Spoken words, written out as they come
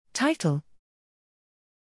Title: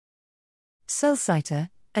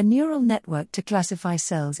 CellSighter, a neural network to classify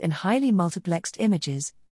cells in highly multiplexed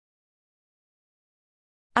images.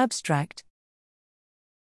 Abstract: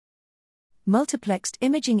 Multiplexed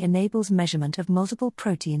imaging enables measurement of multiple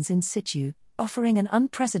proteins in situ, offering an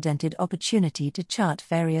unprecedented opportunity to chart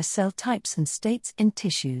various cell types and states in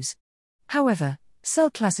tissues. However,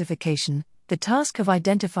 cell classification, the task of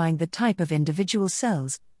identifying the type of individual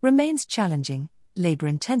cells, remains challenging,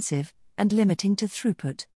 labor-intensive, and limiting to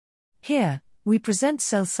throughput. Here, we present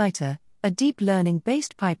CellSighter, a deep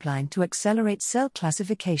learning-based pipeline to accelerate cell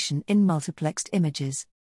classification in multiplexed images.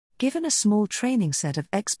 Given a small training set of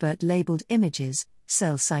expert-labeled images,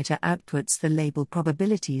 CellSighter outputs the label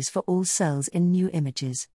probabilities for all cells in new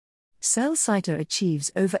images. CellSighter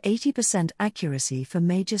achieves over 80% accuracy for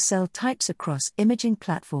major cell types across imaging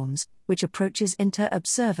platforms, which approaches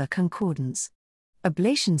inter-observer concordance.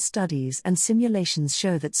 Ablation studies and simulations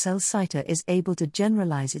show that CellSighter is able to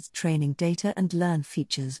generalize its training data and learn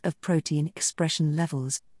features of protein expression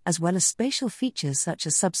levels, as well as spatial features such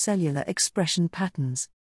as subcellular expression patterns.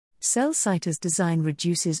 CellSighter's design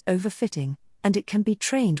reduces overfitting, and it can be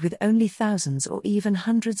trained with only thousands or even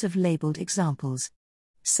hundreds of labeled examples.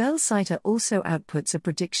 CellSighter also outputs a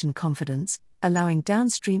prediction confidence, allowing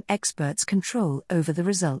downstream experts control over the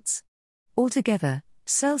results. Altogether,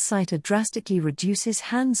 CellSighter drastically reduces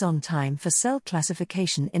hands-on time for cell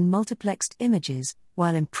classification in multiplexed images,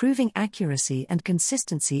 while improving accuracy and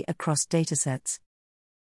consistency across datasets.